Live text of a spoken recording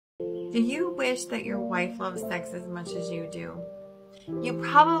Do you wish that your wife loves sex as much as you do? You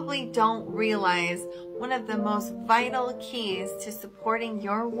probably don't realize one of the most vital keys to supporting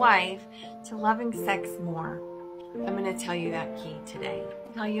your wife to loving sex more. I'm going to tell you that key today.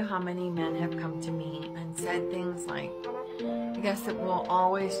 I'll tell you how many men have come to me and said things like, I guess it will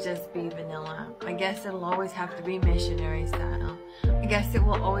always just be vanilla. I guess it'll always have to be missionary style. I guess it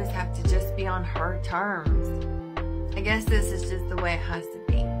will always have to just be on her terms. I guess this is just the way it has to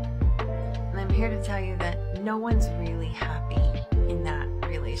be. And I'm here to tell you that no one's really happy in that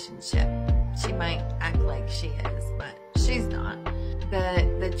relationship. She might act like she is, but she's not.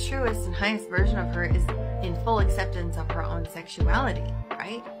 The truest and highest version of her is in full acceptance of her own sexuality,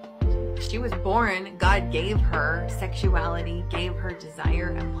 right? She was born, God gave her sexuality, gave her desire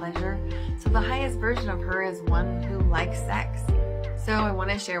and pleasure. So the highest version of her is one who likes sex. So I want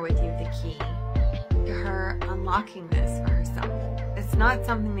to share with you the key to her unlocking this for herself. It's not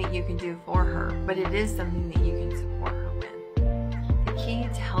something that you can do for her, but it is something that you can support her with. The key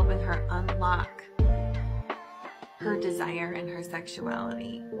to helping her unlock her desire and her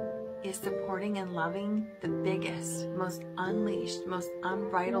sexuality is supporting and loving the biggest, most unleashed, most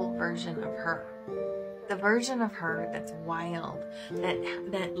unbridled version of her. The version of her that's wild,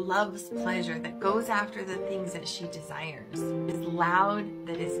 that loves pleasure, that goes after the things that she desires, is loud,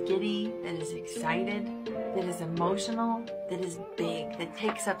 that is giddy, that is excited, that is emotional, that is big, that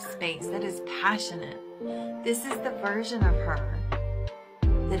takes up space, that is passionate. This is the version of her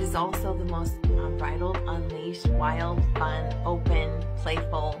that is also the most unbridled, unleashed, wild, fun, open,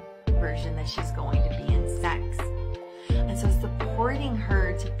 playful version that she's going to be in sex. And so supporting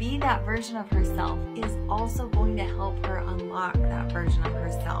her to be that version of herself is also going to help her unlock that version of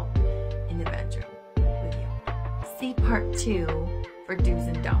herself in the bedroom with you. See part 2 for do's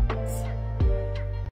and don'ts.